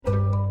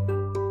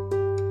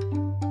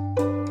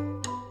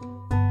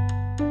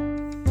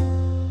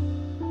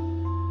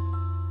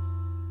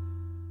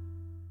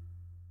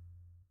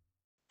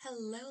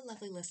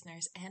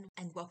listeners,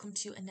 and welcome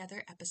to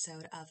another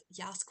episode of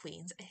Yas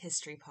Queens, a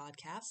history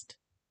podcast.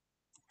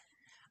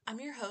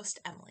 I'm your host,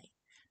 Emily.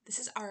 This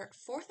is our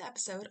fourth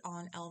episode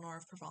on Eleanor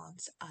of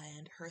Provence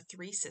and her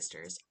three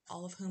sisters,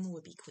 all of whom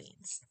would be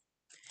queens.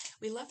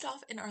 We left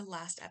off in our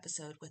last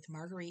episode with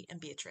Marguerite and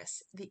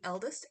Beatrice, the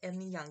eldest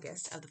and the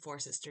youngest of the four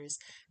sisters,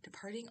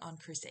 departing on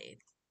crusade.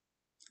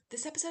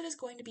 This episode is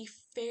going to be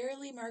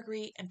fairly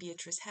Marguerite and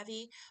Beatrice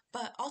heavy,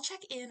 but I'll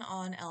check in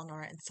on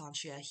Eleanor and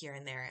Sanchia here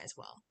and there as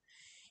well.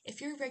 If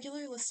you're a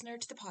regular listener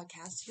to the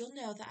podcast, you'll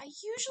know that I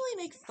usually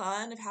make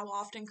fun of how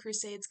often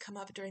crusades come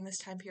up during this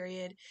time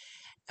period,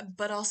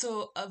 but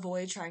also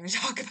avoid trying to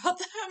talk about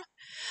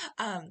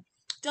them.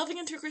 Delving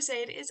into a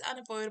crusade is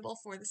unavoidable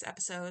for this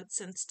episode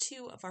since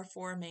two of our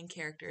four main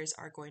characters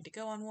are going to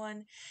go on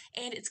one,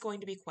 and it's going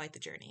to be quite the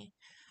journey.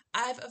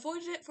 I've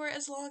avoided it for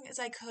as long as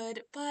I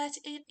could, but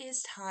it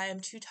is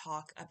time to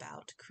talk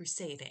about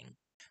crusading.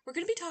 We're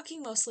going to be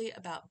talking mostly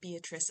about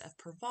Beatrice of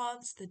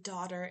Provence, the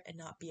daughter, and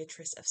not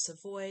Beatrice of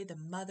Savoy, the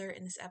mother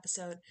in this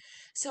episode.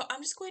 So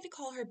I'm just going to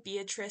call her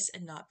Beatrice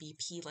and not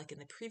BP like in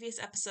the previous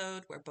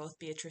episode where both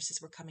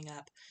Beatrices were coming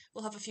up.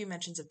 We'll have a few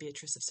mentions of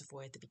Beatrice of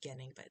Savoy at the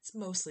beginning, but it's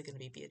mostly going to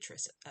be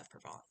Beatrice of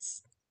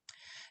Provence.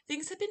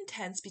 Things had been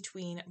tense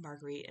between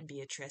Marguerite and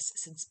Beatrice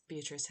since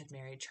Beatrice had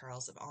married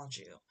Charles of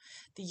Anjou,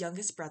 the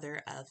youngest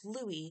brother of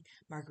Louis,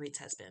 Marguerite's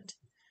husband.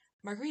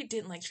 Marguerite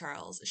didn't like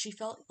Charles. She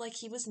felt like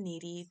he was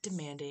needy,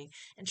 demanding,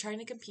 and trying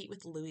to compete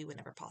with Louis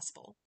whenever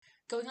possible.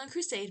 Going on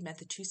crusade meant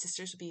the two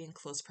sisters would be in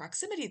close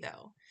proximity,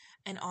 though,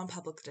 and on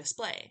public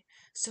display,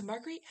 so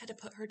Marguerite had to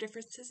put her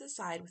differences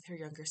aside with her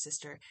younger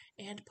sister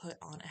and put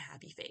on a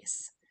happy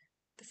face.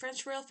 The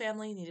French royal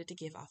family needed to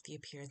give off the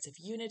appearance of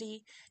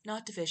unity,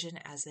 not division,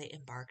 as they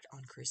embarked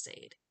on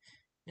crusade.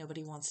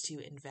 Nobody wants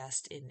to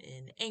invest in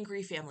an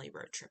angry family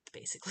road trip,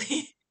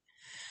 basically.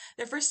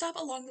 Their first stop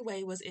along the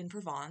way was in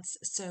Provence,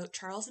 so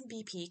Charles and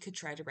BP could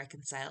try to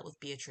reconcile with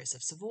Beatrice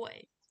of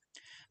Savoy.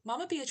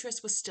 Mama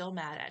Beatrice was still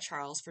mad at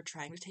Charles for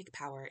trying to take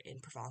power in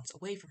Provence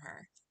away from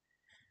her.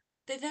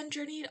 They then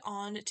journeyed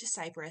on to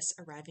Cyprus,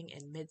 arriving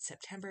in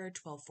mid-September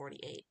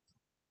 1248.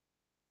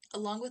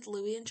 Along with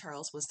Louis and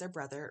Charles was their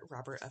brother,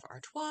 Robert of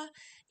Artois,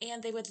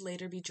 and they would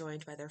later be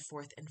joined by their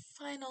fourth and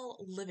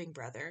final living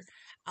brother,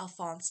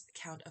 Alphonse,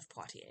 Count of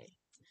Poitiers.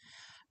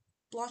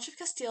 Blanche of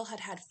Castile had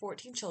had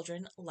 14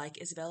 children,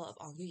 like Isabel of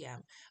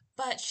Angoulême,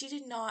 but she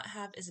did not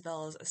have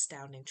Isabella's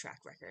astounding track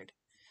record.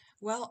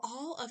 While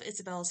all of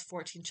Isabel's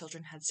 14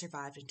 children had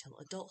survived until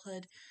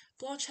adulthood,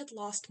 Blanche had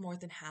lost more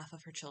than half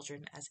of her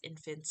children as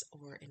infants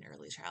or in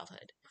early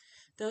childhood.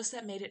 Those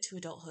that made it to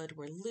adulthood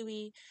were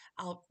Louis,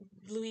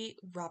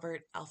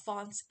 Robert,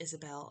 Alphonse,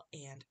 Isabel,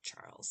 and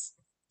Charles.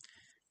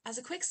 As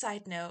a quick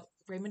side note,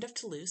 Raymond of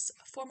Toulouse,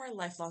 a former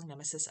lifelong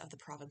nemesis of the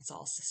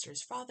Provençal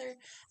sisters' father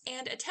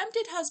and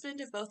attempted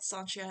husband of both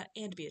Sanchia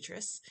and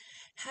Beatrice,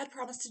 had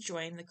promised to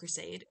join the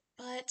crusade,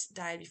 but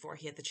died before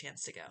he had the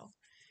chance to go.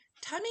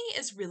 Timing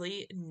is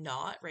really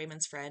not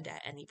Raymond's friend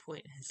at any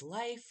point in his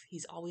life.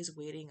 He's always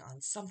waiting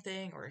on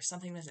something, or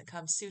something doesn't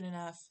come soon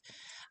enough.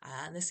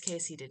 In this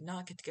case, he did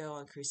not get to go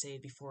on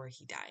crusade before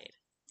he died.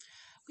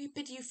 We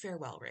bid you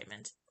farewell,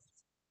 Raymond.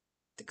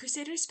 The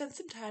Crusaders spent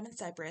some time in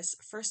Cyprus,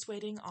 first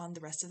waiting on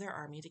the rest of their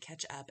army to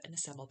catch up and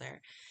assemble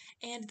there,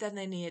 and then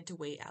they needed to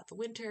wait out the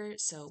winter,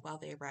 so while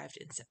they arrived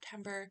in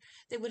September,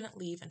 they wouldn't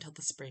leave until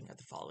the spring of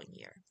the following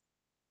year.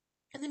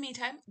 In the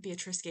meantime,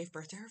 Beatrice gave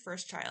birth to her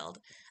first child,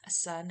 a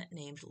son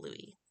named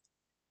Louis.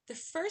 The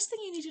first thing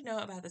you need to know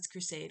about this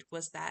crusade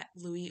was that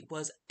Louis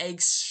was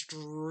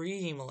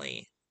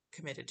extremely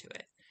committed to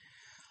it.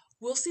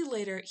 We'll see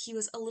later he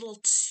was a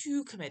little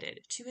too committed,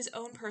 to his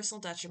own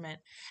personal detriment,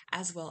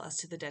 as well as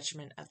to the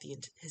detriment of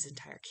his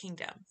entire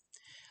kingdom.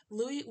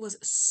 Louis was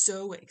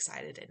so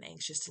excited and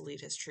anxious to lead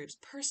his troops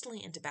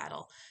personally into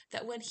battle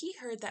that when he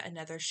heard that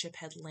another ship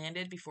had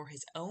landed before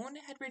his own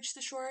had reached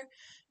the shore,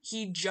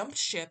 he jumped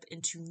ship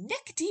into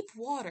neck-deep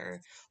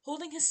water,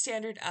 holding his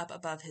standard up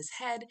above his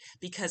head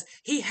because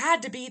he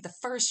had to be the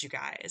first, you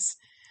guys.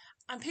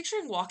 I'm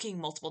picturing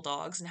walking multiple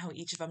dogs and how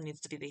each of them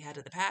needs to be the head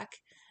of the pack.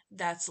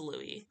 That's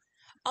Louis.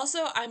 Also,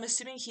 I'm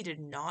assuming he did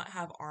not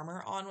have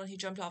armor on when he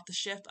jumped off the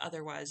ship,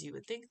 otherwise you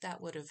would think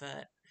that would have,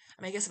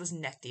 I guess it was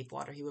neck-deep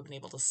water, he would have been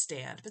able to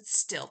stand, but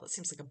still, that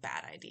seems like a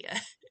bad idea.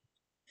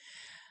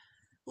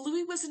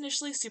 Louis was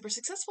initially super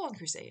successful on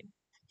crusade.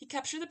 He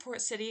captured the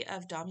port city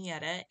of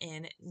Damietta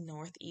in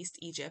northeast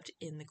Egypt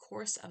in the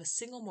course of a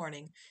single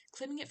morning,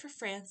 claiming it for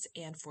France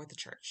and for the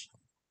church.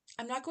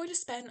 I'm not going to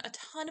spend a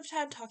ton of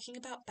time talking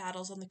about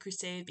battles on the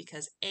crusade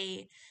because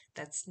A,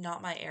 that's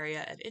not my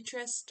area of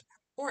interest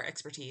or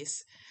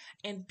expertise,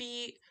 and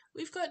B,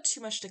 we've got too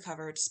much to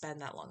cover to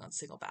spend that long on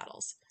single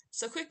battles.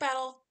 So quick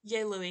battle,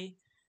 yay Louis.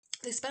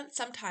 They spent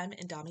some time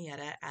in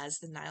Damietta as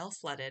the Nile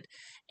flooded,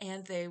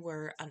 and they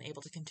were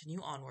unable to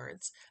continue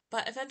onwards,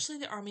 but eventually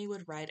the army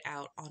would ride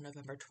out on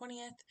November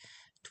 20th,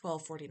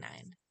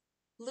 1249.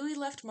 Louis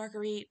left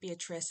Marguerite,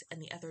 Beatrice,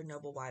 and the other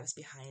noble wives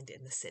behind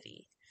in the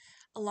city.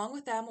 Along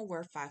with them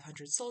were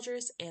 500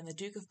 soldiers and the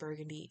Duke of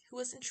Burgundy, who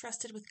was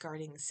entrusted with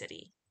guarding the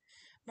city.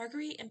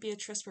 Marguerite and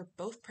Beatrice were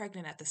both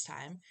pregnant at this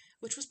time,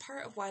 which was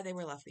part of why they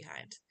were left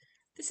behind.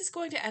 This is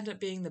going to end up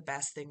being the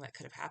best thing that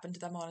could have happened to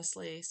them,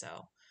 honestly,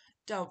 so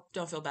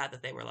don't feel bad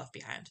that they were left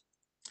behind.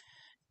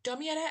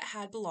 Damietta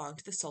had belonged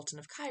to the Sultan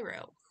of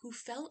Cairo, who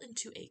fell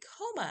into a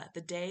coma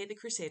the day the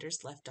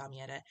Crusaders left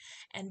Damietta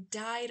and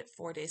died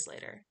 4 days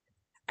later.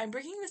 I'm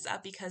bringing this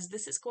up because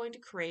this is going to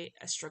create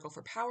a struggle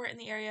for power in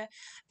the area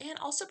and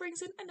also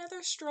brings in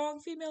another strong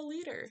female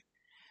leader.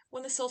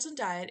 When the Sultan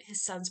died,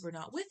 his sons were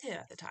not with him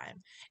at the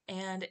time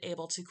and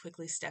able to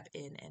quickly step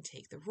in and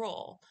take the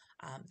role.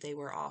 They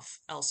were off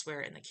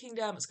elsewhere in the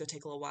kingdom. It was going to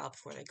take a little while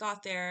before they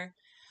got there,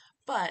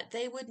 but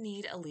they would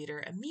need a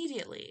leader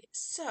immediately.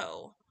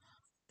 So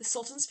the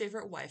Sultan's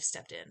favorite wife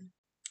stepped in,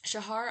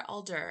 Shahar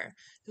al-Dur,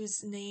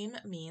 whose name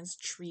means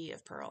tree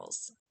of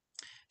pearls.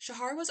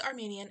 Shahar was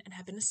Armenian and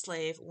had been a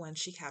slave when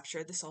she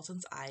captured the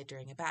Sultan's eye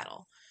during a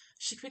battle.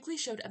 She quickly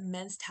showed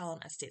immense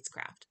talent at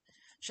statescraft.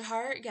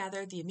 Shahar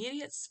gathered the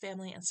immediate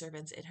family and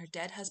servants in her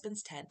dead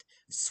husband's tent,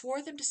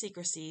 swore them to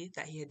secrecy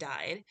that he had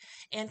died,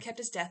 and kept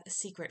his death a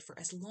secret for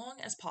as long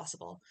as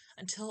possible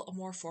until a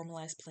more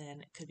formalized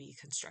plan could be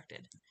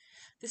constructed.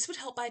 This would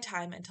help buy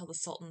time until the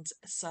Sultan's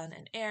son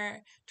and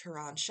heir,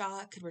 Turan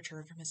Shah, could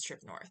return from his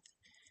trip north.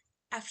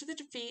 After the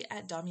defeat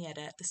at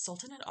Damietta, the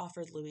Sultan had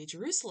offered Louis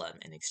Jerusalem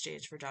in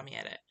exchange for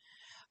Damietta,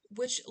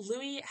 which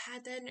Louis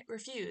had then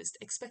refused,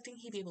 expecting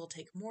he'd be able to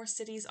take more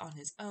cities on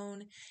his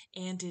own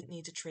and didn't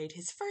need to trade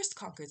his first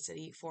conquered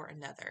city for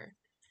another.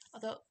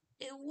 Although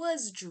it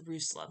was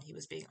Jerusalem he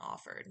was being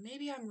offered.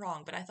 Maybe I'm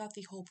wrong, but I thought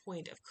the whole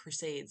point of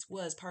Crusades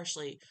was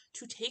partially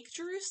to take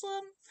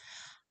Jerusalem.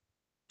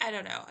 I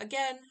don't know.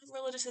 Again,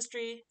 religious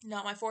history,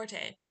 not my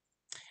forte.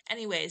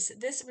 Anyways,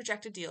 this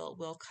rejected deal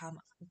will come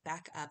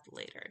back up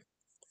later.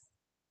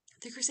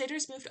 The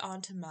Crusaders moved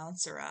on to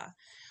Mansoura,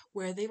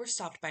 where they were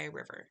stopped by a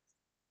river.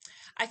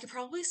 I could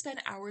probably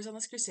spend hours on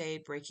this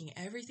crusade breaking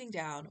everything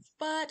down,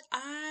 but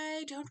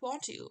I don't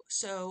want to.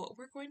 So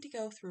we're going to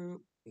go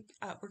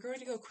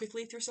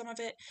quickly through some of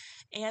it,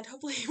 and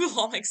hopefully it will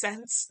all make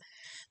sense.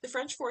 The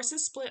French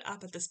forces split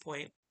up at this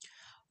point.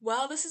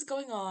 While this is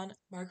going on,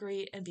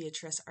 Marguerite and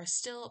Beatrice are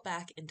still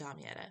back in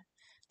Damietta.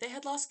 They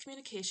had lost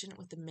communication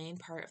with the main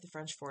part of the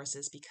French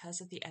forces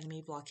because of the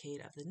enemy blockade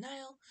of the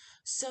Nile,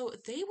 so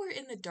they were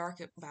in the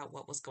dark about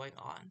what was going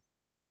on.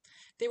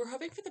 They were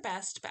hoping for the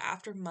best, but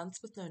after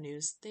months with no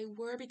news, they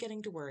were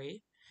beginning to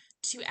worry.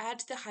 To add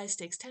to the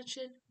high-stakes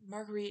tension,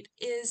 Marguerite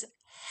is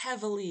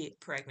heavily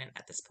pregnant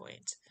at this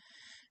point.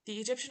 The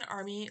Egyptian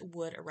army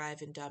would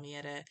arrive in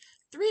Damietta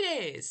 3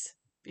 days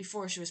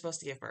before she was supposed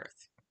to give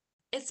birth.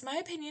 It's my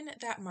opinion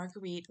that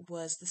Marguerite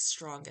was the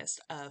strongest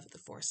of the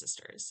four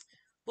sisters.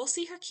 We'll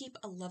see her keep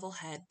a level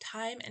head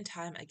time and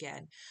time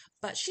again,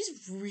 but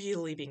she's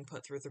really being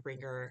put through the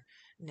ringer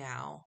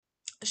now.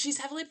 She's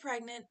heavily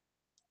pregnant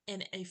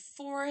in a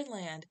foreign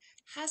land,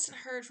 hasn't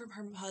heard from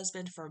her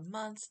husband for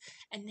months,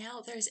 and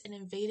now there's an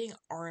invading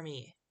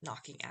army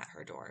knocking at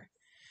her door.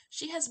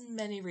 She has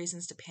many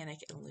reasons to panic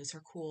and lose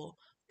her cool,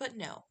 but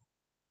no,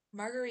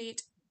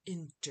 Marguerite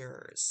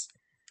endures.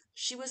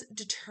 She was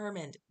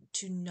determined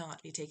to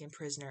not be taken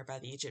prisoner by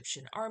the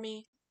Egyptian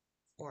army,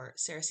 or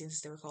Saracens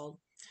as they were called.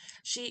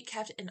 She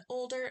kept an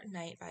older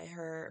knight by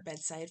her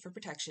bedside for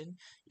protection,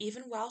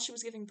 even while she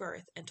was giving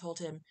birth, and told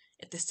him,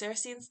 "If the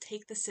Saracens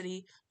take the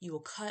city, you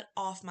will cut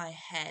off my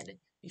head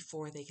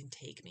before they can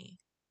take me."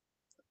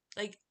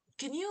 Like,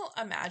 can you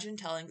imagine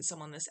telling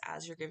someone this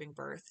as you're giving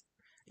birth?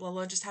 Let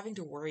alone just having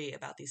to worry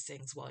about these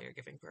things while you're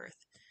giving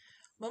birth.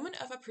 Moment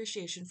of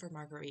appreciation for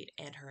Marguerite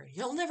and her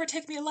 "you'll never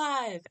take me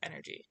alive"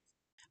 energy.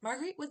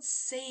 Marguerite would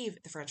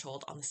save the French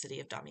hold on the city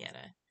of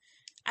Damietta.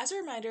 As a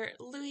reminder,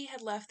 Louis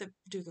had left the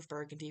Duke of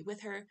Burgundy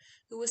with her,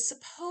 who was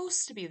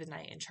supposed to be the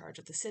knight in charge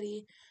of the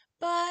city,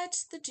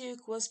 but the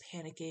Duke was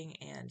panicking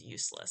and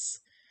useless.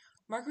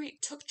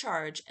 Marguerite took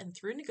charge and,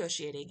 through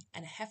negotiating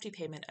and a hefty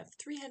payment of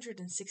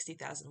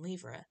 360,000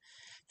 livres,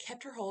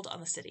 kept her hold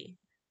on the city.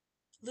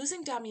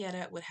 Losing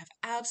Damietta would have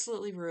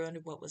absolutely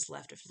ruined what was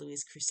left of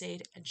Louis's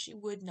crusade, and she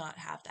would not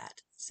have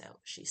that, so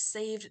she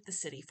saved the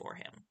city for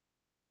him.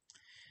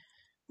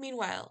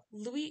 Meanwhile,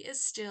 Louis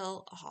is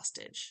still a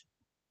hostage.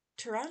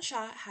 Turan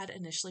Shah had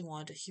initially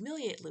wanted to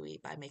humiliate Louis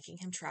by making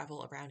him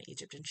travel around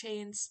Egypt in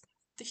chains,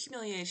 the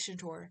humiliation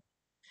tour.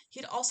 He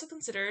had also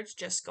considered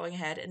just going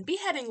ahead and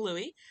beheading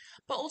Louis,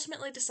 but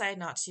ultimately decided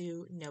not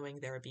to, knowing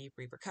there would be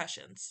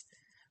repercussions.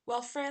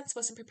 While France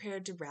wasn't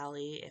prepared to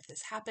rally if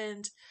this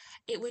happened,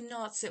 it would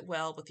not sit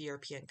well with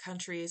European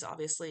countries,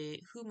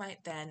 obviously, who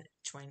might then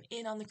join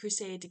in on the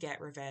crusade to get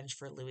revenge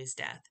for Louis's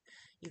death.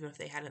 Even if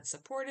they hadn't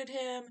supported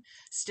him,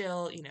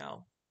 still,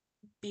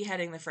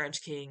 beheading the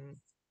French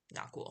king,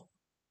 not cool.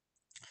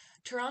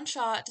 Turan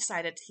Shah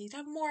decided he'd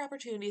have more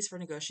opportunities for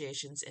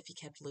negotiations if he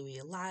kept Louis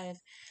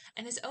alive,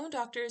 and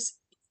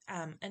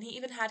he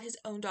even had his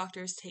own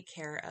doctors take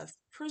care of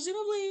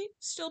presumably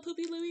still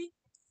poopy Louis.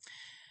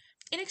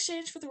 In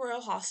exchange for the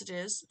royal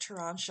hostages,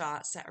 Turan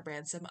Shah set a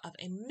ransom of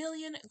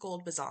 1,000,000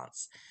 gold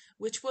bezants,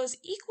 which was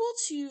equal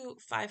to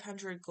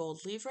 500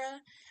 gold livres,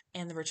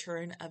 and the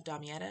return of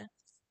Damietta.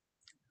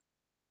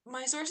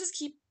 My sources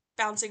keep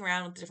bouncing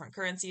around with different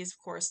currencies, of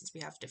course, since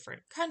we have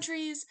different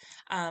countries.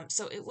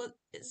 So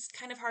it's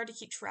kind of hard to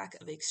keep track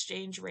of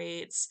exchange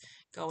rates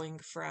going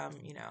from,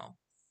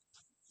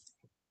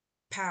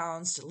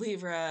 pounds to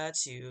livre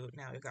to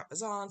now we've got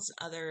bezants.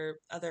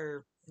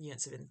 Other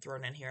units have been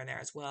thrown in here and there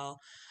as well.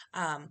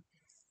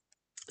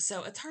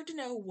 So it's hard to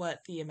know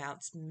what the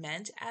amounts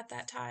meant at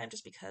that time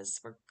just because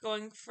we're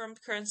going from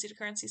currency to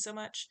currency so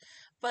much.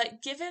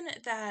 But given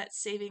that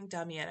saving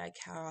Damietta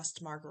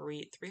cost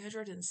Marguerite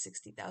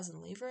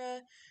 360,000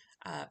 livres,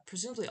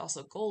 presumably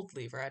also gold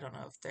livre, I don't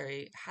know if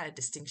they had a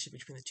distinction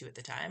between the two at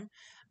the time.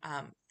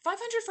 500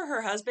 for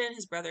her husband,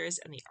 his brothers,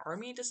 and the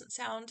army doesn't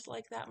sound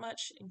like that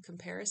much in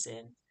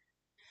comparison.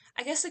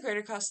 I guess the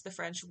greater cost to the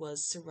French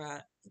was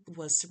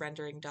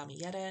surrendering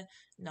Damietta,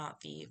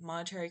 not the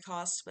monetary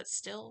cost, but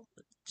still,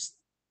 just,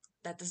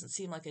 that doesn't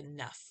seem like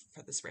enough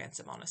for this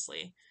ransom,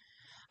 honestly.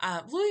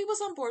 Louis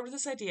was on board with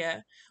this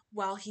idea.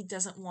 While he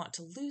doesn't want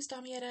to lose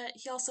Damietta,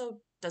 he also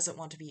doesn't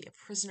want to be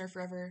a prisoner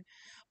forever.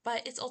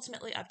 But it's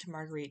ultimately up to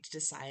Marguerite to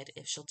decide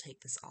if she'll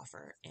take this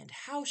offer and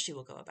how she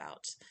will go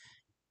about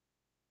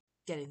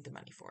getting the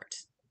money for it.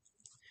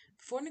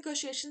 Before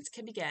negotiations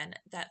can begin,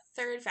 that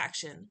third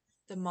faction,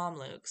 the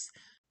Mamluks,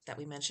 that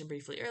we mentioned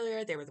briefly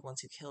earlier, they were the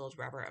ones who killed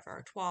Robert of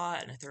Artois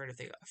and a third of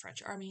the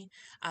French army.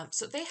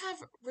 So they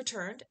have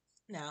returned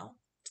now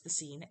to the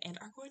scene and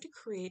are going to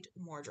create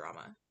more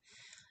drama.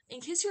 In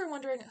case you are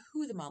wondering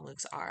who the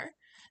Mamluks are,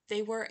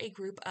 they were a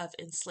group of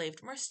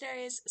enslaved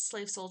mercenaries,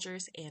 slave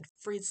soldiers, and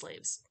freed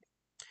slaves.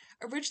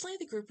 Originally,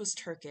 the group was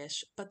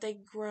Turkish, but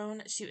they'd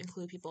grown to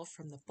include people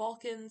from the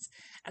Balkans,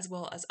 as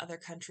well as other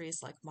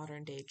countries like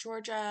modern-day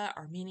Georgia,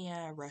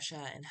 Armenia,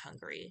 Russia, and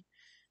Hungary.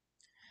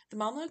 The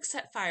Mamluks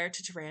set fire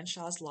to Turan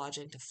Shah's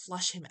lodging to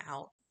flush him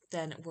out,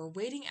 then were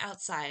waiting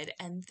outside,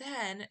 and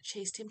then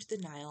chased him to the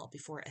Nile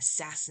before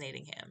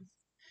assassinating him.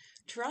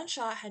 Turan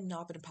Shah had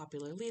not been a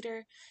popular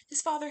leader.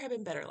 His father had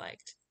been better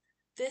liked.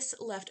 This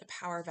left a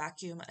power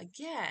vacuum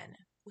again,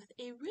 with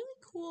a really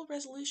cool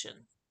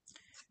resolution.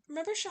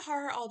 Remember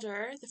Shahar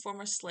al-Dur, the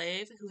former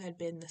slave who had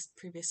been the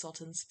previous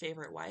sultan's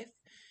favorite wife?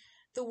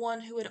 The one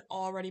who had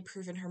already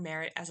proven her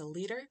merit as a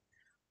leader?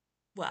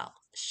 Well,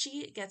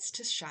 she gets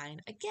to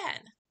shine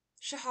again.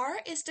 Shahar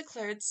is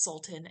declared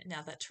sultan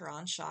now that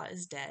Turan Shah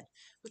is dead,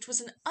 which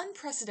was an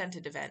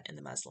unprecedented event in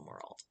the Muslim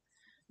world.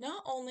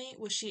 Not only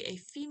was she a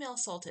female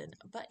sultan,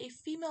 but a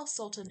female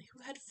sultan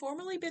who had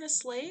formerly been a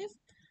slave?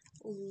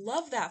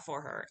 Love that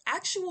for her.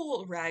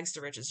 Actual rags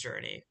to riches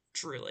journey,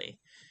 truly.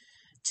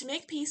 To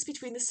make peace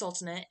between the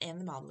Sultanate and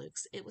the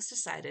Mamluks, it was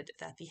decided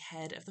that the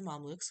head of the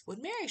Mamluks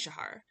would marry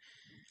Shahar.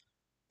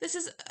 This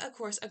is, of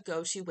course, a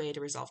go-to way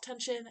to resolve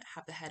tension.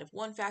 Have the head of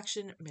one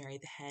faction marry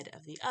the head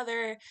of the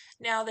other.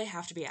 Now they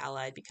have to be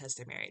allied because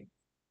they're married.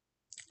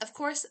 Of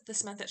course,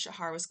 this meant that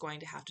Shahar was going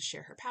to have to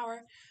share her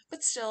power,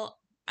 but still,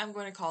 I'm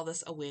going to call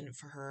this a win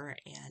for her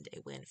and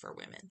a win for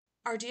women.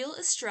 Our deal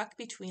is struck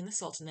between the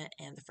Sultanate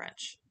and the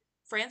French.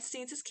 France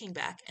needs its king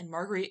back, and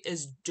Marguerite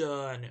is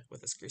done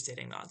with this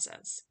crusading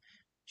nonsense.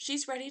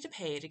 She's ready to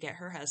pay to get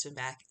her husband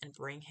back and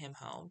bring him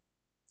home.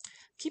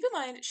 Keep in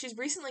mind, she's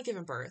recently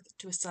given birth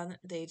to a son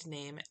they'd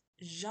name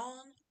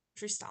Jean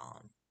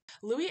Tristan.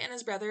 Louis and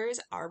his brothers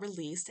are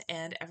released,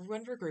 and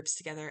everyone regroups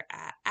together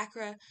at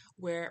Acre,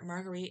 where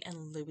Marguerite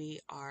and Louis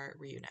are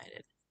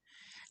reunited.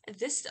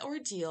 This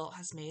ordeal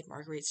has made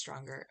Marguerite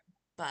stronger,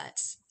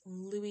 but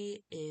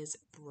Louis is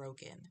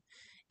broken.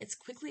 It's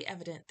quickly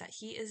evident that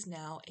he is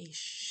now a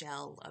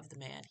shell of the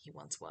man he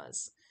once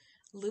was.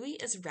 Louis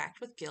is racked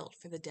with guilt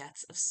for the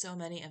deaths of so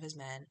many of his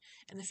men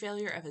and the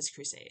failure of his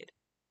crusade.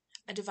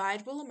 A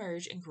divide will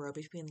emerge and grow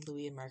between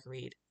Louis and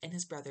Marguerite and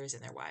his brothers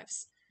and their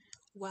wives.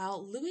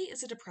 While Louis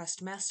is a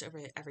depressed mess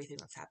over everything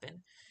that's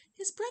happened,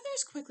 his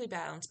brothers quickly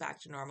bounce back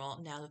to normal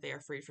now that they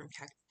are freed from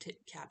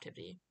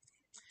captivity.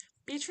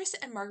 Beatrice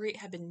and Marguerite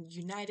have been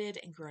united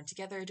and grown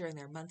together during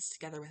their months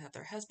together without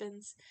their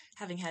husbands,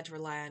 having had to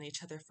rely on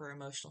each other for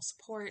emotional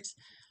support,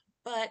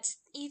 but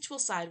each will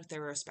side with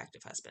their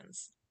respective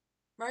husbands.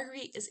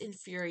 Marguerite is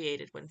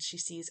infuriated when she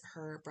sees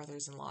her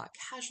brothers-in-law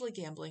casually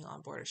gambling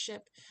on board a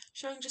ship,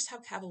 showing just how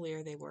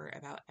cavalier they were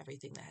about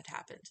everything that had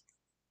happened.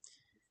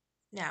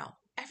 Now,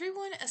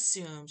 everyone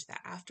assumed that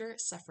after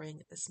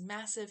suffering this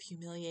massive,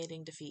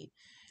 humiliating defeat,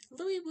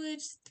 Louis would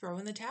throw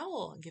in the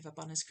towel and give up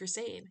on his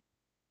crusade.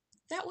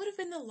 That would have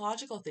been the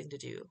logical thing to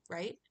do,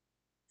 right?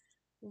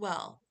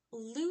 Well,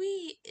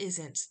 Louis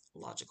isn't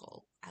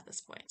logical at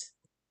this point.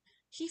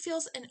 He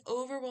feels an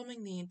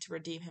overwhelming need to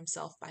redeem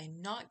himself by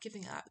not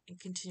giving up and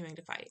continuing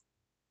to fight.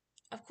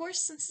 Of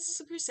course, since this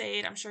is a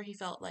crusade, I'm sure he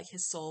felt like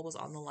his soul was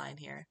on the line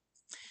here.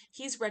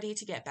 He's ready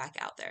to get back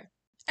out there.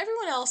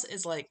 Everyone else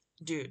is like,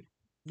 dude,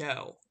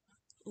 no.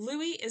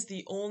 Louis is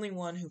the only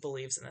one who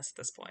believes in this at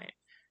this point.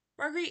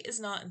 Marguerite is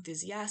not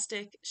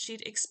enthusiastic.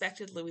 She'd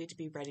expected Louis to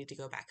be ready to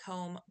go back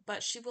home,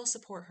 but she will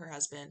support her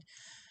husband,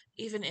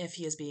 even if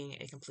he is being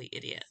a complete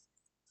idiot.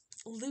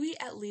 Louis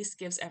at least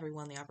gives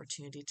everyone the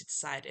opportunity to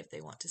decide if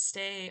they want to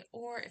stay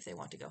or if they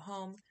want to go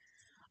home.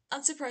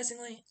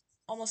 Unsurprisingly,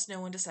 almost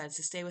no one decides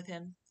to stay with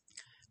him.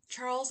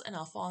 Charles and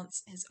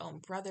Alphonse, his own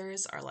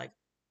brothers,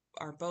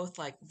 are both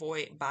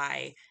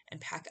buy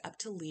and pack up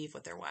to leave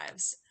with their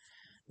wives.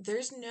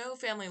 There's no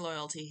family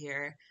loyalty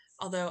here,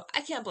 although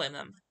I can't blame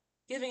them.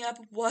 Giving up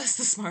was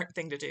the smart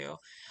thing to do,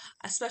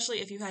 especially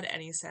if you had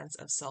any sense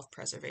of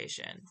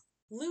self-preservation.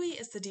 Louis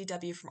is the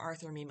DW from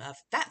Arthur meme of,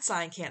 that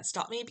sign can't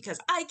stop me because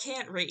I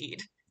can't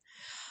read.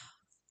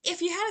 If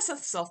he had a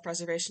sense of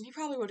self-preservation, he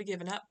probably would have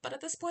given up, but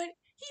at this point,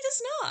 he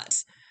does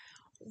not.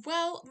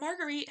 Well,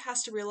 Marguerite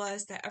has to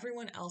realize that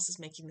everyone else is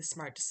making the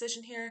smart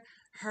decision here.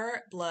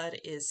 Her blood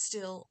is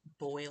still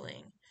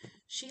boiling.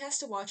 She has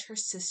to watch her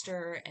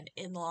sister and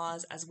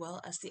in-laws as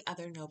well as the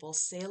other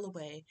nobles sail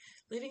away,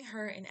 leaving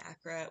her in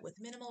Accra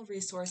with minimal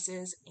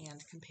resources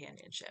and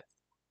companionship.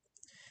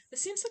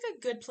 This seems like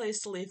a good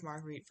place to leave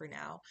Marguerite for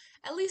now,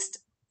 at least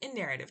in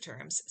narrative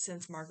terms,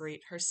 since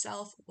Marguerite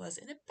herself was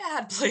in a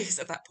bad place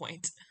at that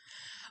point.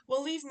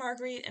 We'll leave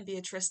Marguerite and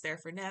Beatrice there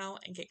for now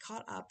and get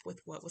caught up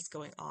with what was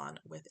going on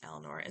with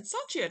Eleanor and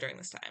Sanchia during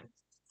this time.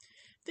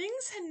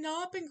 Things had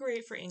not been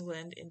great for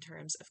England in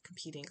terms of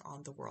competing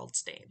on the world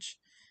stage.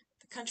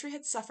 The country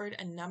had suffered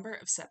a number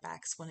of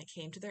setbacks when it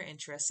came to their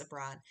interests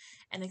abroad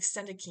and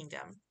extended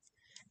kingdom.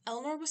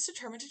 Eleanor was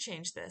determined to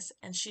change this,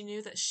 and she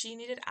knew that she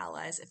needed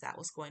allies if that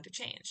was going to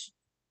change.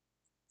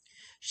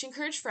 She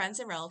encouraged friends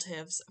and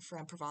relatives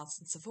from Provence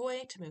and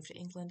Savoy to move to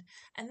England,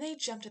 and they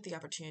jumped at the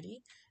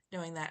opportunity,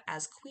 knowing that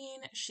as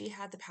queen, she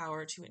had the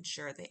power to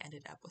ensure they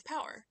ended up with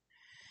power.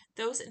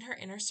 Those in her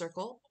inner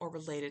circle, or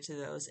related to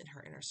those in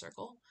her inner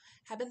circle,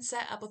 had been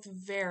set up with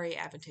very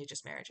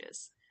advantageous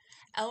marriages.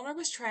 Eleanor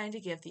was trying to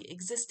give the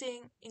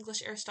existing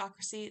English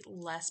aristocracy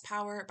less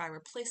power by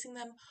replacing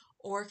them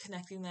or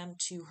connecting them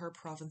to her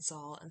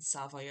Provençal and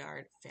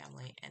Savoyard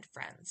family and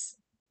friends.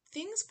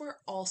 Things were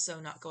also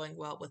not going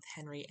well with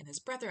Henry and his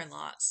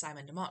brother-in-law,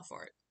 Simon de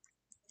Montfort.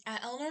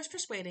 At Eleanor's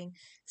persuading,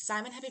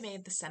 Simon had been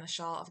made the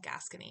Seneschal of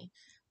Gascony,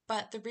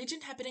 but the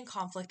region had been in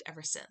conflict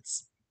ever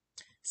since.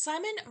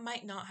 Simon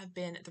might not have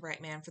been the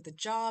right man for the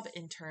job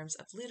in terms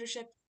of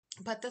leadership,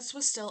 but this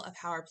was still a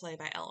power play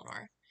by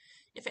Eleanor.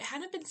 If it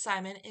hadn't been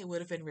Simon, it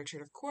would have been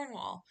Richard of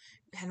Cornwall,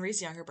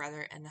 Henry's younger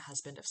brother and the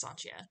husband of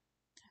Sanchia.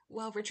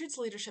 While Richard's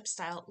leadership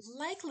style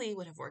likely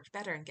would have worked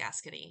better in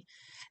Gascony,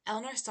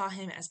 Eleanor saw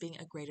him as being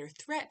a greater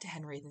threat to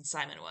Henry than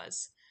Simon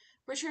was.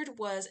 Richard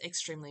was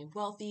extremely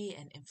wealthy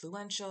and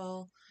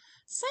influential.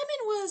 Simon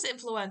was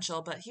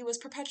influential, but he was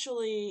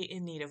perpetually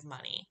in need of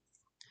money.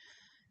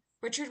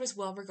 Richard was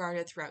well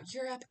regarded throughout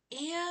Europe,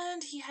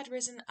 and he had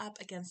risen up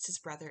against his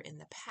brother in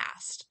the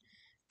past.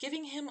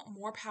 Giving him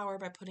more power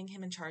by putting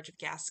him in charge of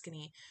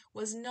Gascony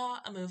was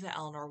not a move that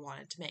Eleanor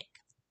wanted to make.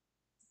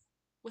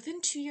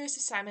 Within 2 years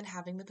of Simon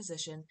having the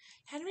position,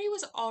 Henry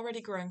was already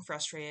growing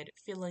frustrated,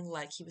 feeling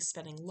like he was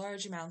spending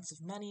large amounts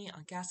of money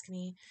on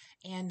Gascony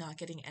and not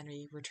getting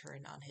any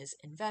return on his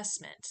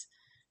investment.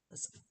 It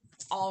was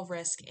all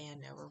risk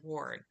and no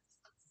reward.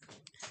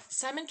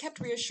 Simon kept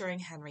reassuring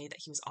Henry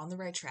that he was on the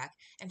right track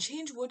and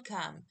change would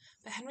come,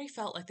 but Henry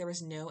felt like there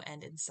was no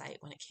end in sight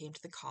when it came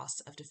to the costs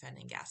of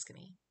defending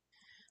Gascony.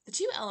 The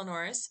two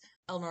Eleanors,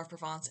 Eleanor of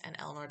Provence and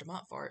Eleanor de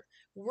Montfort,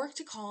 worked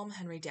to calm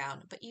Henry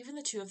down, but even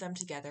the two of them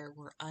together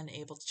were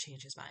unable to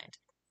change his mind.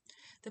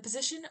 The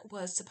position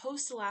was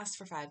supposed to last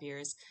for 5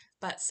 years,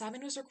 but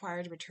Simon was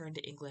required to return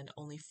to England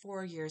only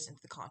 4 years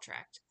into the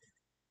contract.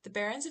 The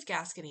barons of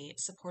Gascony,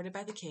 supported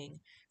by the king,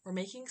 were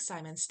making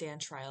Simon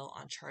stand trial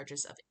on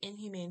charges of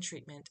inhumane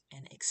treatment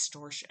and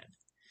extortion.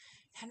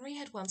 Henry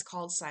had once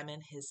called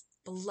Simon his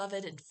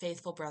beloved and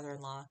faithful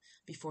brother-in-law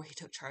before he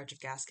took charge of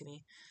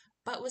Gascony,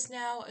 but was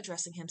now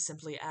addressing him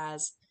simply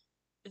as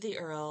the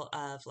Earl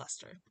of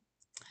Leicester.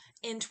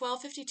 In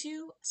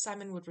 1252,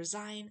 Simon would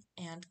resign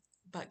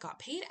but got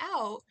paid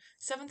out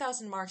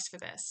 7,000 marks for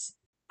this.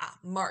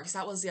 Marks,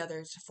 that was the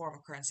other form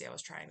of currency I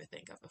was trying to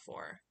think of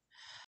before.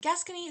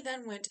 Gascony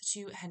then went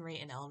to Henry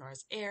and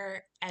Eleanor's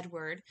heir,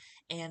 Edward,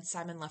 and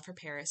Simon left for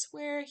Paris,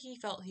 where he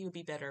felt he would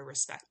be better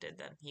respected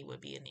than he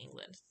would be in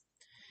England.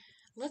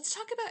 Let's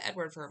talk about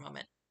Edward for a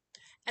moment.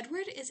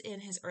 Edward is in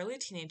his early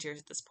teenage years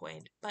at this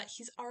point, but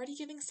he's already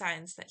giving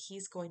signs that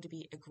he's going to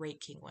be a great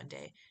king one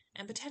day,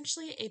 and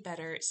potentially a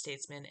better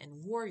statesman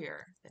and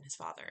warrior than his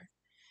father.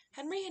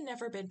 Henry had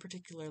never been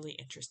particularly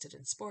interested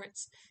in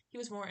sports. He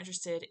was more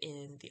interested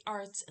in the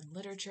arts and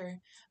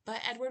literature,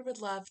 but Edward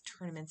would love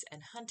tournaments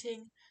and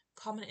hunting,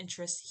 common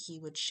interests he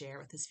would share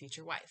with his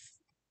future wife,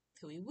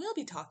 who we will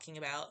be talking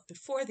about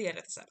before the end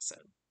of this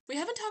episode. We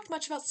haven't talked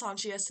much about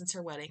Sanchia since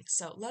her wedding,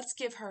 so let's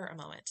give her a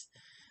moment.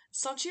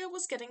 Sanchia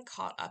was getting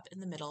caught up in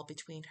the middle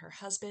between her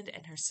husband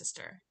and her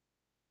sister.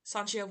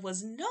 Sanchia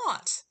was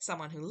not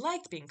someone who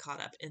liked being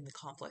caught up in the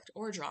conflict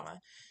or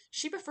drama.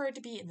 She preferred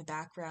to be in the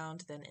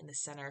background than in the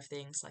center of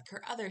things like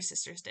her other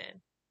sisters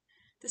did.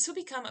 This would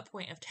become a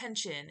point of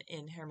tension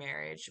in her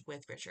marriage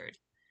with Richard.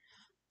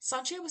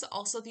 Sanchia was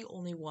also the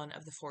only one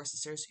of the 4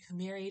 sisters who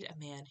married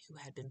a man who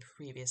had been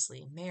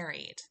previously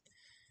married.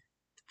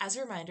 As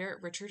a reminder,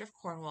 Richard of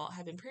Cornwall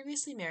had been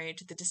previously married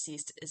to the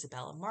deceased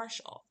Isabella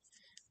Marshall.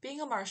 Being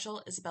a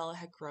Marshal, Isabella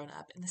had grown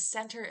up in the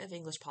center of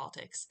English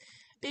politics,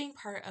 being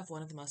part of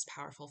one of the most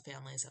powerful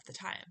families of the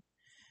time.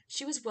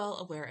 She was well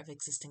aware of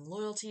existing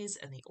loyalties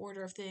and the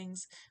order of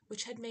things,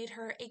 which had made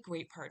her a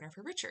great partner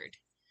for Richard.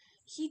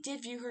 He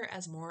did view her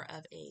as more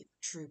of a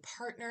true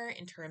partner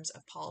in terms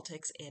of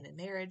politics and in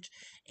marriage,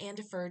 and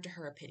deferred to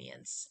her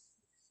opinions.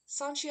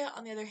 Sanchia,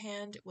 on the other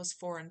hand, was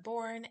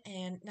foreign-born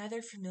and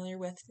neither familiar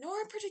with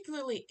nor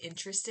particularly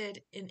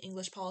interested in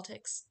English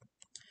politics.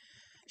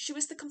 She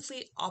was the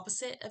complete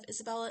opposite of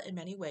Isabella in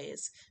many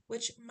ways,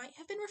 which might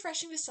have been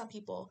refreshing to some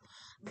people,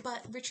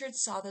 but Richard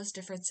saw those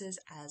differences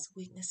as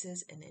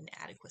weaknesses and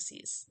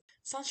inadequacies.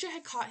 Sanchia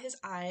had caught his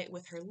eye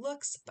with her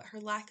looks, but her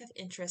lack of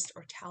interest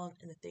or talent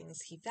in the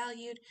things he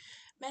valued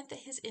meant that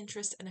his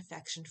interest and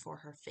affection for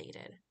her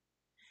faded.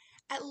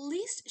 At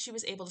least she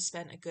was able to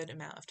spend a good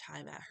amount of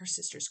time at her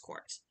sister's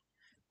court.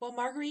 While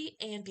Marguerite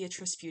and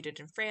Beatrice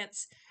feuded in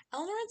France,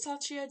 Eleanor and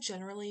Sanchia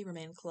generally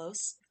remained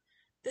close.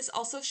 This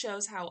also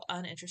shows how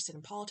uninterested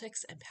in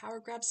politics and power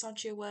grab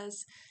Sanchia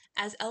was,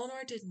 as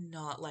Eleanor did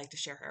not like to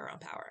share her own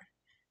power.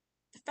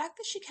 The fact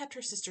that she kept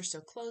her sister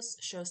so close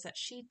shows that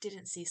she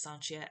didn't see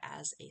Sanchia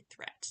as a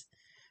threat.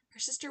 Her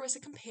sister was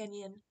a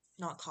companion,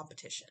 not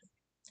competition.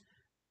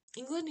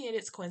 England needed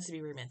its coins to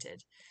be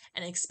reminted,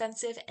 an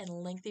expensive and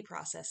lengthy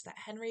process that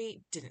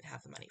Henry didn't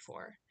have the money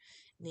for.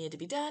 It needed to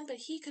be done, but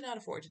he could not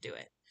afford to do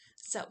it.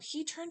 So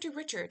he turned to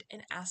Richard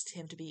and asked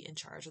him to be in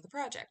charge of the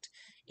project,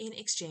 in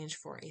exchange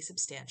for a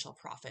substantial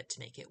profit to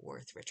make it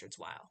worth Richard's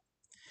while.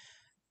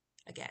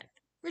 Again,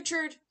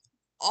 Richard,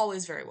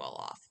 always very well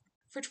off.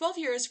 For 12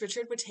 years,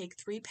 Richard would take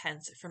 3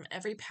 pence from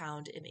every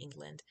pound in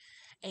England,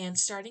 and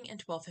starting in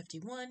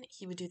 1251,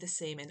 he would do the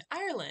same in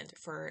Ireland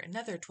for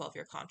another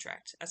 12-year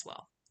contract as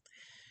well.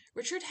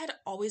 Richard had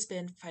always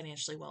been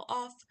financially well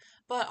off,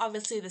 but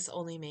obviously this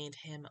only made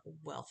him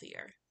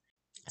wealthier.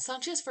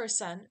 Sanchia's first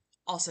son,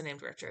 also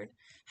named Richard,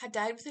 had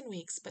died within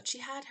weeks, but she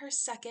had her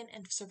second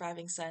and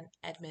surviving son,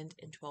 Edmund,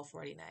 in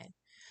 1249.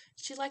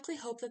 She likely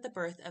hoped that the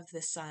birth of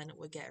this son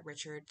would get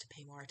Richard to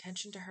pay more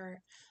attention to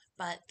her,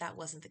 but that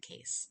wasn't the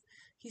case.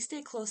 He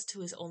stayed close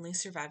to his only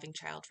surviving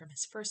child from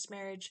his first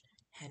marriage,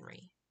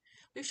 Henry.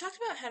 We've talked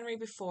about Henry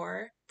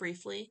before,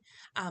 briefly.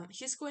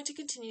 He's going to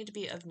continue to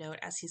be of note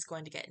as he's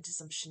going to get into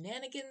some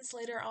shenanigans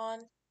later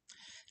on.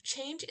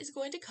 Change is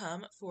going to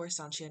come for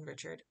Sanchia and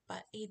Richard,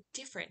 but a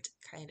different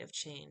kind of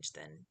change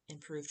than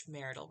improved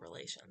marital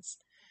relations.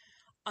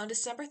 On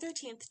December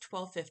 13th,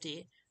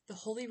 1250, the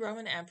Holy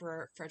Roman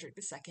Emperor Frederick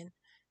II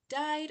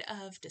died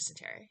of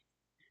dysentery.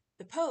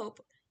 The Pope,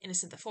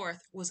 Innocent IV,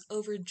 was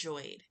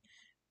overjoyed.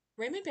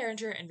 Raymond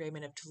Berenger and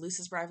Raymond of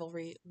Toulouse's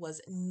rivalry was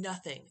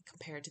nothing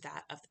compared to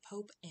that of the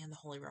Pope and the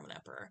Holy Roman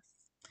Emperor.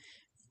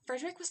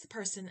 Frederick was the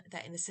person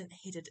that Innocent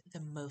hated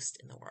the most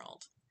in the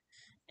world.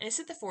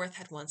 Innocent IV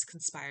had once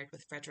conspired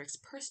with Frederick's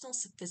personal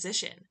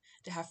physician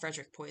to have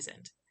Frederick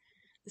poisoned.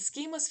 The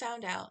scheme was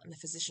found out and the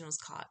physician was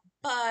caught,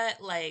 but,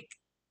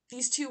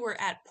 these two were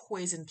at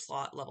poison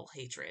plot level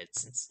hatred,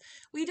 since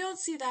we don't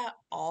see that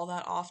all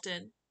that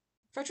often.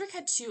 Frederick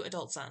had 2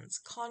 adult sons,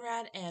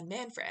 Conrad and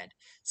Manfred,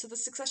 so the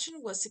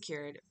succession was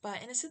secured,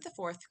 but Innocent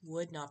IV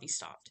would not be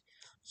stopped.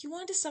 He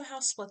wanted to somehow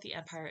split the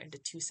empire into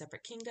 2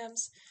 separate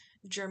kingdoms,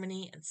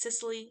 Germany and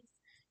Sicily.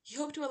 He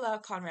hoped to allow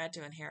Conrad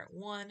to inherit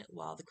one,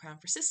 while the crown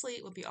for Sicily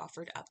would be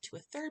offered up to a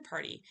third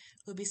party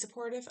who would be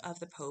supportive of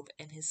the Pope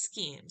and his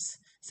schemes,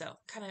 so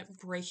kind of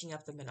breaking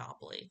up the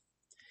monopoly.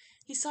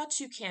 He saw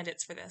 2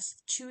 candidates for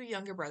this, 2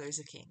 younger brothers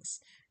of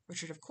kings,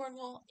 Richard of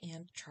Cornwall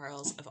and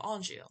Charles of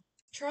Anjou.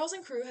 Charles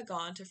and crew had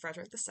gone to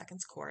Frederick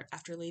II's court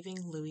after leaving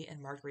Louis and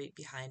Marguerite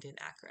behind in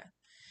Acre.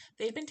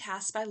 They had been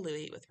tasked by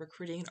Louis with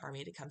recruiting an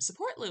army to come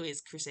support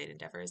Louis's crusade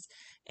endeavors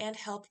and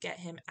help get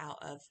him out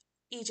of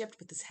Egypt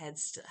with his head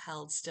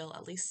held still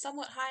at least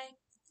somewhat high.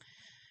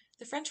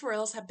 The French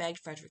royals had begged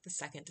Frederick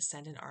II to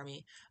send an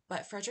army,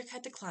 but Frederick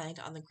had declined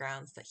on the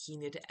grounds that he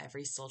needed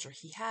every soldier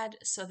he had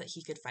so that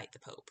he could fight the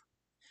Pope.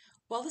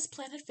 While this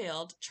plan had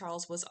failed,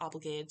 Charles was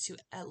obligated to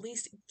at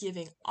least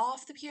giving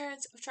off the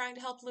appearance of trying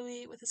to help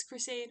Louis with his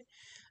crusade,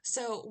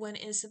 so when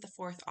Innocent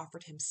IV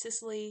offered him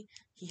Sicily,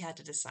 he had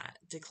to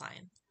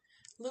decline.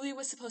 Louis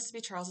was supposed to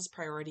be Charles's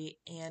priority,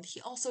 and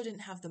he also didn't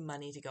have the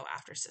money to go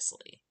after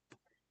Sicily.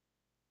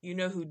 You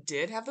know who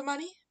did have the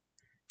money?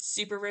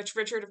 Super rich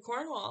Richard of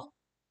Cornwall.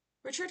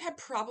 Richard had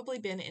probably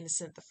been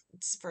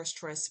Innocent's first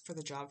choice for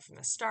the job from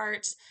the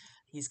start.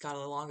 He's got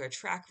a longer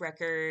track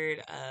record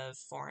of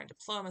foreign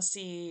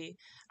diplomacy.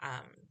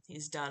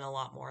 He's done a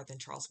lot more than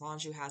Charles of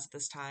Anjou has at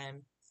this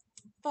time.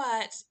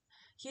 But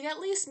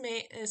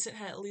Innocent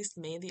had at least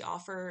made the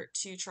offer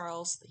to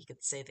Charles so that he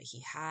could say that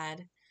he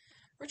had.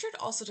 Richard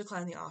also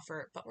declined the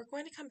offer, but we're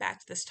going to come back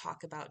to this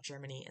talk about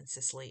Germany and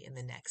Sicily in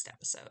the next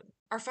episode.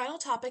 Our final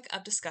topic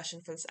of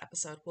discussion for this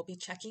episode will be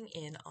checking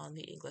in on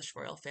the English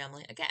royal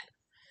family again.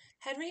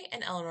 Henry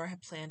and Eleanor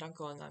had planned on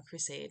going on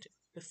crusade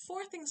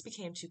before things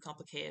became too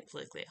complicated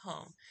politically at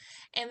home,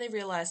 and they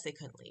realized they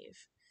couldn't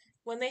leave.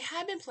 When they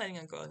had been planning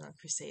on going on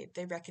crusade,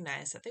 they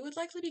recognized that they would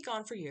likely be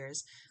gone for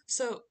years,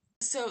 so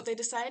they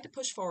decided to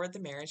push forward the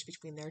marriage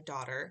between their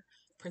daughter,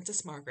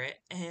 Princess Margaret,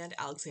 and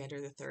Alexander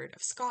III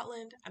of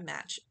Scotland, a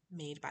match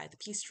made by the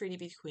peace treaty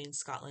between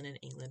Scotland and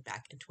England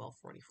back in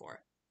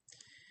 1244.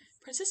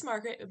 Princess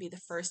Margaret would be the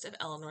first of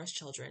Eleanor's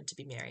children to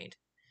be married.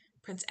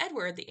 Prince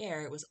Edward, the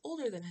heir, was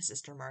older than his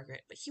sister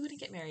Margaret, but he wouldn't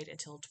get married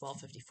until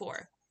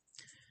 1254.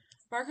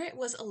 Margaret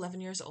was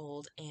 11 years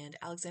old and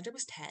Alexander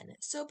was 10,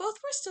 so both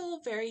were still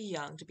very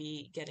young to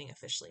be getting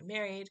officially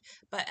married,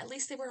 but at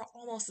least they were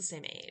almost the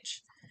same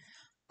age.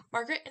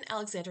 Margaret and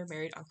Alexander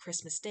married on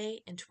Christmas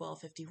Day in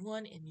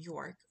 1251 in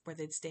York, where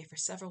they'd stay for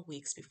several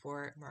weeks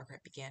before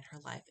Margaret began her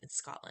life in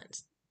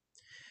Scotland.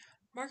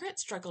 Margaret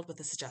struggled with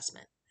this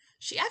adjustment.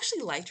 She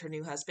actually liked her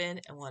new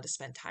husband and wanted to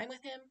spend time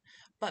with him,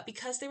 but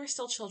because they were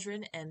still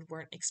children and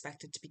weren't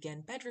expected to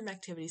begin bedroom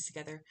activities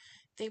together,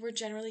 they were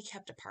generally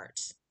kept apart.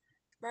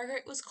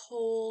 Margaret was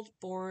cold,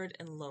 bored,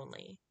 and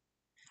lonely.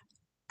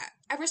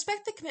 I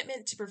respect the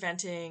commitment to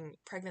preventing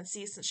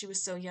pregnancy since she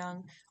was so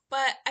young,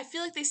 but I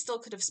feel like they still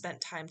could have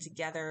spent time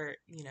together,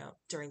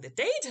 during the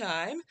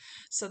daytime,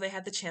 so they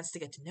had the chance to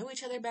get to know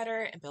each other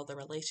better and build a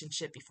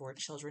relationship before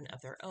children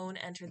of their own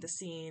entered the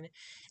scene.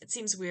 It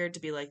seems weird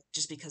to be like,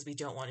 just because we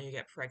don't want you to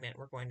get pregnant,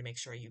 we're going to make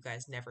sure you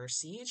guys never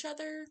see each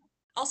other.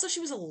 Also, she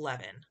was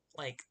 11.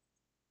 Like,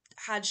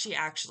 had she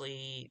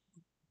actually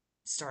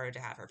started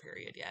to have her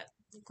period yet?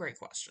 Great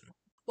question.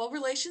 While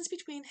relations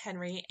between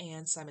Henry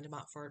and Simon de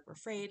Montfort were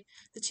frayed,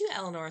 the two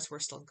Eleanors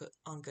were still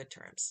on good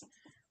terms.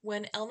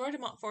 When Eleanor de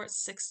Montfort's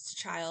sixth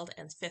child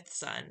and fifth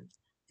son,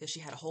 because she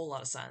had a whole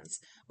lot of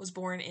sons, was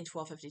born in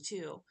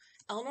 1252,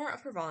 Eleanor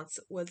of Provence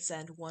would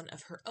send one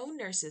of her own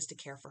nurses to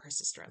care for her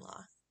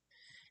sister-in-law.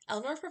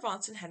 Eleanor of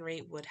Provence and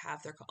Henry would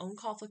have their own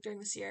conflict during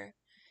this year.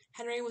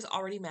 Henry was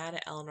already mad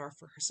at Eleanor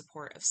for her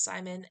support of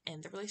Simon,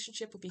 and the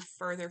relationship would be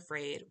further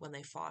frayed when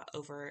they fought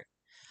over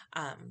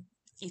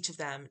each of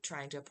them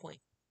trying to appoint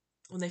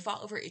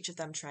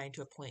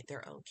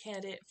their own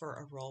candidate for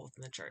a role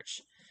within the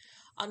church.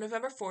 On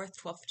November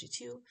 4th,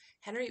 1252,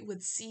 Henry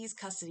would seize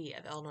custody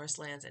of Eleanor's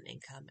lands and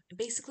income and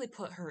basically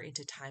put her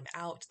into time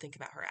out to think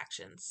about her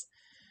actions.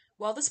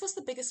 While this was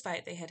the biggest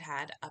fight they had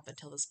had up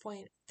until this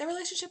point, their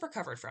relationship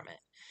recovered from it,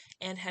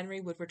 and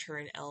Henry would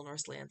return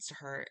Eleanor's lands to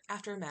her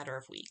after a matter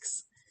of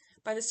weeks.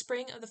 By the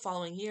spring of the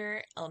following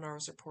year, Eleanor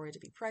was reported to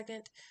be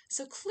pregnant,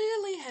 so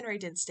clearly Henry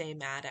didn't stay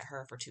mad at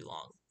her for too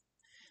long.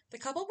 The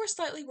couple were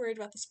slightly worried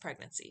about this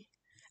pregnancy.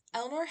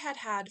 Eleanor had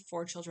had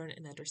 4 children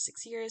in under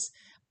 6 years,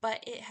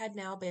 but it had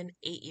now been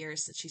 8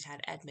 years since she'd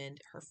had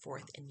Edmund, her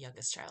 4th and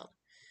youngest child.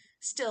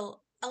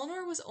 Still,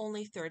 Eleanor was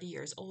only 30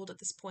 years old at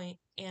this point,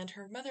 and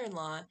her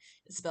mother-in-law,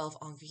 Isabel of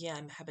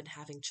Angoulême, had been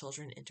having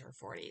children into her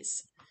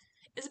 40s.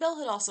 Isabel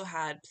had also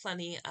had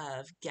plenty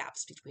of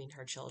gaps between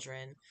her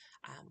children,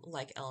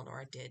 like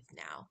Eleanor did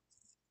now.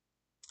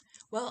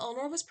 While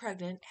Eleanor was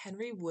pregnant,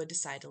 Henry would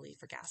decide to leave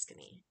for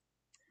Gascony.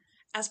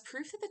 As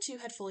proof that the two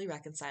had fully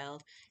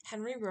reconciled,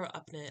 Henry wrote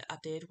up an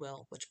updated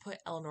will which put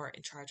Eleanor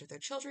in charge of their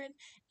children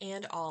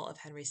and all of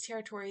Henry's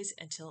territories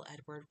until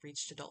Edward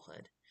reached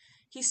adulthood.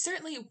 He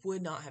certainly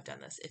would not have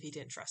done this if he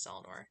didn't trust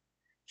Eleanor.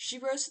 She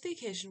rose to the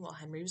occasion while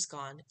Henry was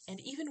gone, and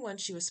even when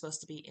she was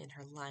supposed to be in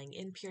her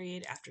lying-in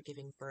period after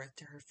giving birth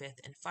to her 5th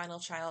and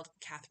final child,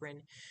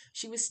 Catherine,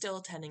 she was still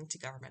attending to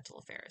governmental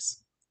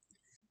affairs.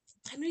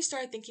 Henry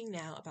started thinking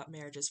now about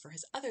marriages for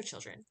his other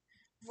children.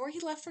 Before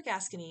he left for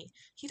Gascony,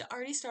 he'd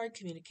already started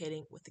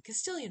communicating with the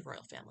Castilian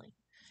royal family.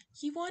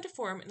 He wanted to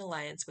form an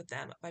alliance with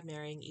them by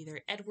marrying either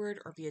Edward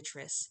or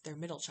Beatrice, their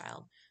middle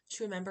child,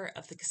 to a member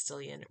of the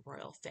Castilian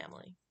royal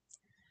family.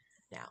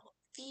 Now,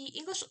 the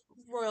English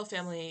royal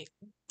family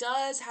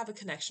does have a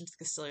connection to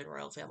the Castilian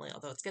royal family,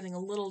 although it's getting a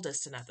little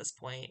distant at this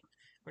point.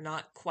 We're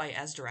not quite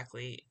as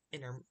directly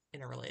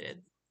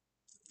interrelated.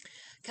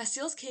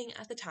 Castile's king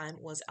at the time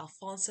was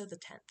Alfonso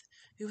X,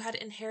 who had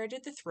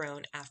inherited the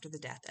throne after the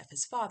death of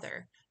his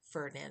father,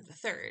 Ferdinand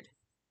III.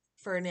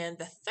 Ferdinand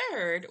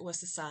III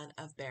was the son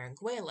of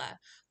Berenguela,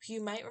 who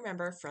you might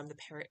remember from the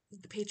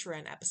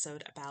Patreon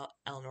episode about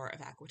Eleanor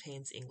of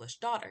Aquitaine's English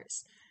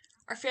daughters.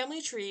 Our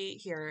family tree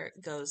here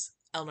goes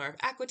Eleanor of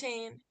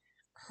Aquitaine,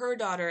 her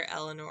daughter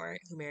Eleanor,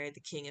 who married the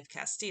King of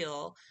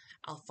Castile,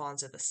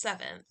 Alfonso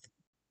VII.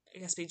 I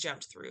guess we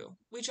jumped through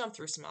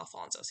some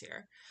Alfonsos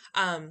here.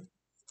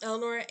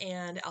 Eleanor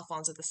and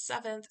Alfonso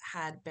VII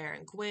had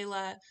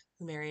Berenguela,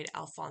 who married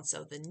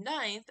Alfonso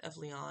IX of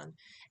Leon,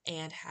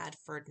 and had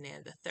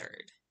Ferdinand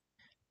III.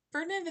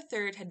 Ferdinand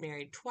III had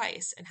married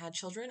twice and had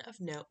children of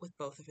note with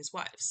both of his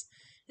wives.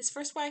 His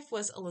first wife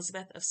was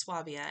Elizabeth of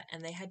Swabia,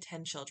 and they had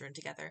 10 children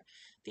together,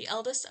 the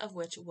eldest of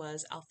which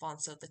was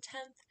Alfonso X,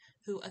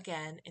 who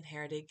again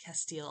inherited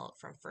Castile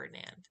from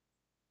Ferdinand.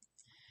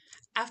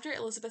 After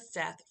Elizabeth's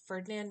death,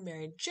 Ferdinand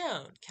married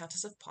Joan,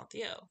 Countess of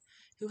Ponthieu,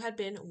 who had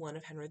been one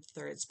of Henry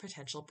III's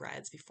potential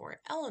brides before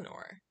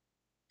Eleanor.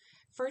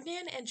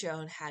 Ferdinand and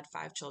Joan had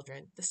 5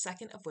 children, the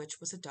second of which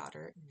was a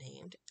daughter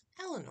named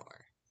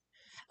Eleanor.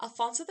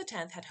 Alfonso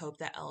X had hoped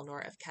that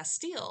Eleanor of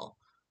Castile,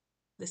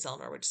 this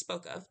Eleanor we just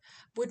spoke of,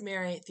 would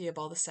marry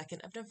Theobald II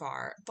of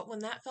Navarre, but when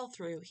that fell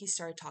through, he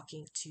started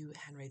talking to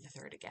Henry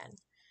III again.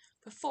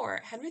 Before,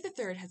 Henry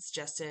III had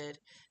suggested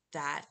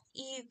that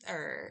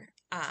either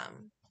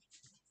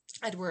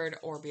Edward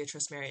or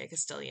Beatrice marry a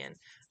Castilian,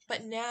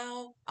 but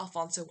now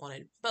Alfonso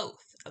wanted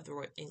both of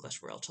the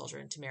English royal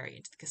children to marry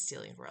into the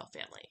Castilian royal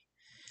family.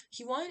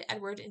 He wanted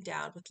Edward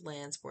endowed with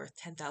lands worth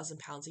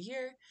 £10,000 a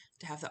year,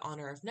 to have the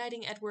honor of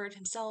knighting Edward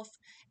himself,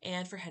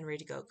 and for Henry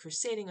to go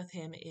crusading with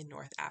him in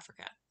North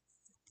Africa.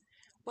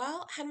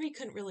 While Henry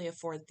couldn't really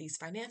afford these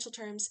financial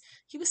terms,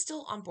 he was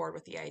still on board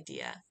with the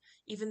idea,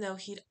 even though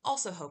he'd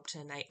also hoped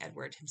to knight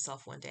Edward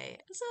himself one day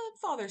as a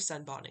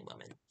father-son bonding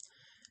moment.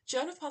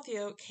 Joan of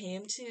Ponthieu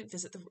came to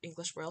visit the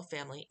English royal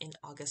family in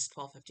August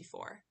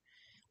 1254.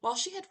 While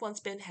she had once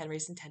been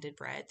Henry's intended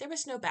bride, there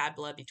was no bad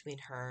blood between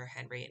her,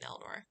 Henry, and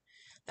Eleanor.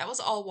 That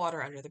was all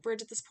water under the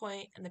bridge at this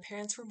point, and the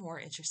parents were more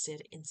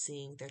interested in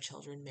seeing their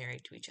children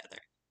married to each other.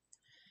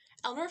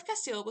 Eleanor of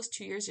Castile was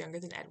 2 years younger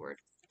than Edward,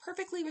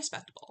 perfectly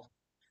respectable.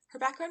 Her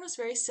background was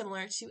very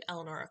similar to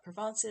Eleanor of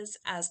Provence's,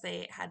 as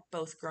they had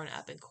both grown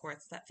up in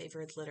courts that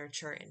favored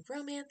literature and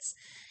romance,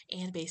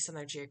 and based on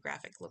their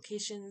geographic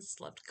locations,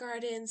 loved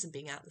gardens and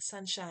being out in the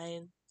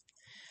sunshine.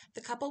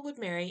 The couple would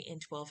marry in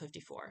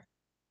 1254.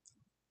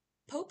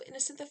 Pope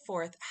Innocent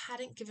IV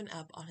hadn't given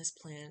up on his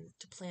plan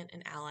to plant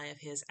an ally of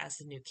his as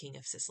the new king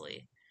of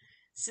Sicily.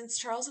 Since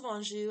Charles of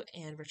Anjou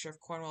and Richard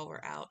of Cornwall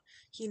were out,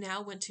 he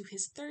now went to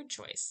his third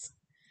choice.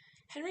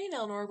 Henry and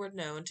Eleanor were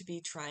known to be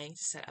trying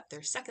to set up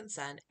their second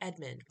son,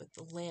 Edmund, with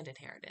the land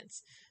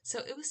inheritance, so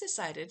it was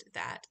decided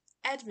that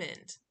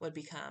Edmund would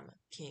become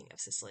king of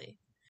Sicily.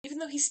 Even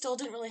though he still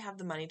didn't really have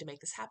the money to make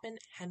this happen,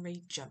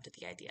 Henry jumped at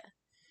the idea.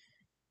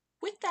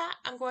 With that,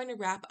 I'm going to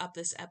wrap up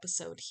this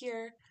episode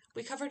here.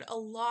 We covered a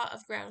lot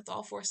of ground with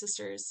all four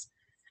sisters.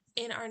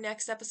 In our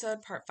next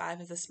episode, part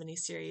 5 of this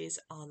mini-series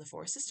on the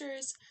four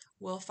sisters,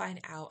 we'll find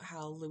out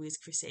how Louis's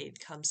crusade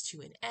comes to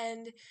an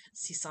end,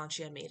 see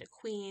Sanchia made a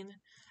queen,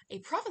 a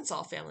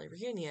Provençal family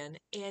reunion,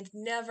 and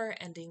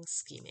never-ending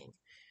scheming.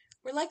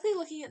 We're likely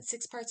looking at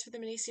 6 parts for the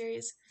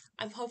mini-series.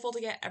 I'm hopeful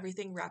to get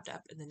everything wrapped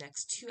up in the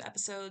next 2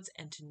 episodes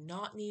and to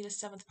not need a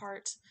 7th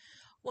part.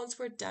 Once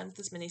we're done with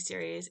this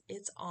mini-series,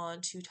 it's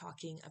on to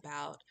talking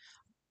about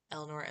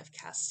Eleanor of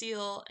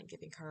Castile and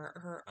giving her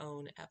her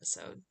own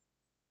episode.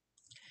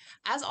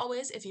 As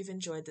always, if you've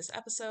enjoyed this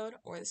episode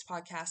or this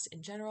podcast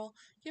in general,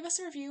 give us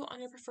a review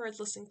on your preferred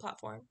listening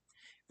platform.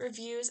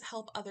 Reviews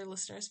help other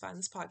listeners find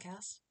this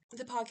podcast.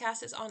 The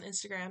podcast is on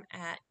Instagram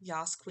at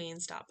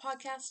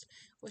yasqueens.podcast,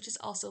 which is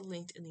also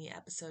linked in the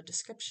episode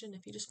description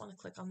if you just want to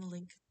click on the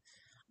link.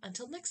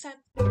 Until next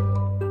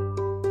time.